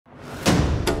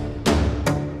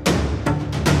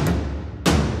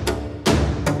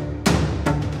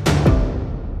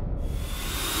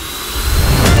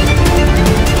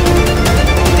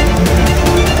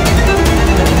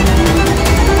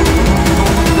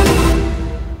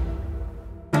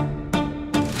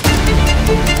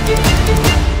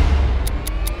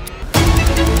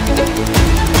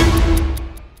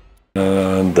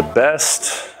The best,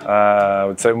 I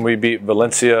would say when we beat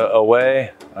Valencia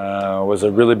away, was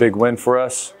a really big win for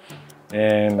us,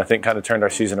 and I think kind of turned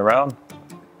our season around.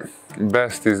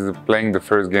 Best is playing the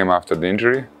first game after the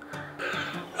injury.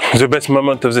 The best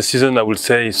moment of the season, I would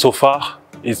say, so far,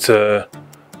 it's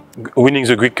winning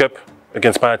the Greek Cup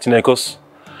against Panathinaikos.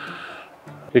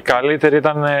 Η καλύτερη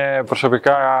ήταν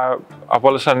προσωπικά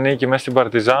απόλαυσα νίκη μέσα στην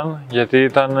Παρτιζάν, γιατί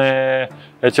ήταν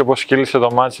έτσι όπως κύλησε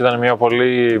το μάτς, ήταν μια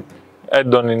πολύ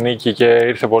έντονη νίκη και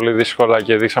ήρθε πολύ δύσκολα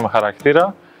και δείξαμε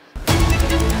χαρακτήρα.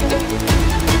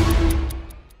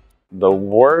 The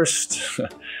worst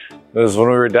was when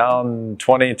we were down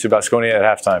 20 to Baskonia at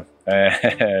halftime,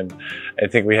 and I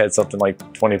think we had something like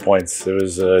 20 points. It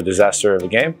was a disaster of a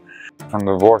game. And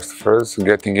the worst first,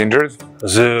 getting injured.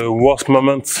 The worst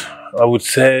moment, I would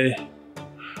say,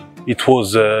 it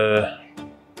was,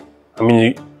 I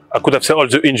mean, I could have said all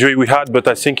the injury we had, but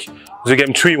I think the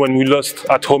game 3 when we lost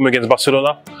at home against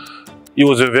Barcelona, it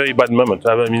was a very bad moment.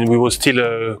 I mean, we were still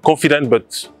confident, but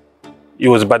it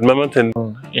was a bad moment. And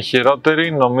Η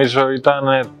χειρότερη νομίζω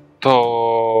ήταν το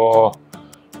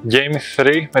Game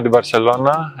 3 με την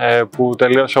Barcelona, που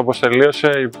τελείωσε όπως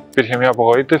τελείωσε, υπήρχε μια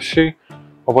απογοήτευση,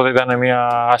 οπότε ήταν μια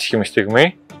άσχημη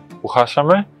στιγμή που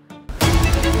χάσαμε.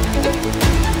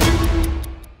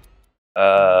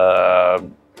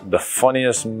 The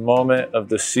funniest moment of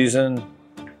the season,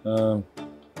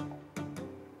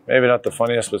 maybe not the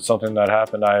funniest, but something that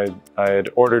happened. I had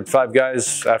ordered 5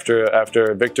 guys after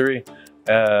a victory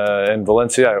in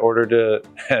Valencia. I ordered it,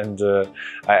 and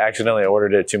I accidentally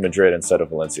ordered it to Madrid instead of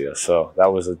Valencia. So that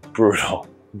was a brutal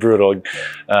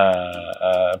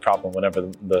problem whenever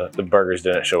the burgers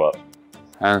didn't show up.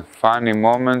 And funny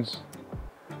moments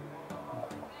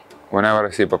whenever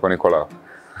I see Papanikolaou.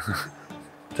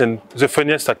 then the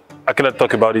funniest, I cannot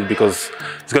talk about it because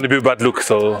it's going to be a bad look,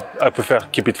 so I prefer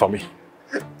keep it for me.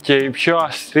 Και η πιο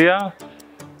αστεία,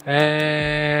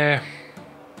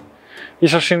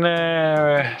 ίσως είναι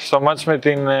στο μάτς με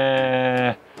την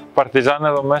Παρτιζάν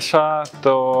εδώ μέσα,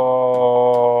 το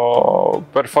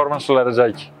performance του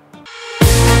Λαρετζάκη.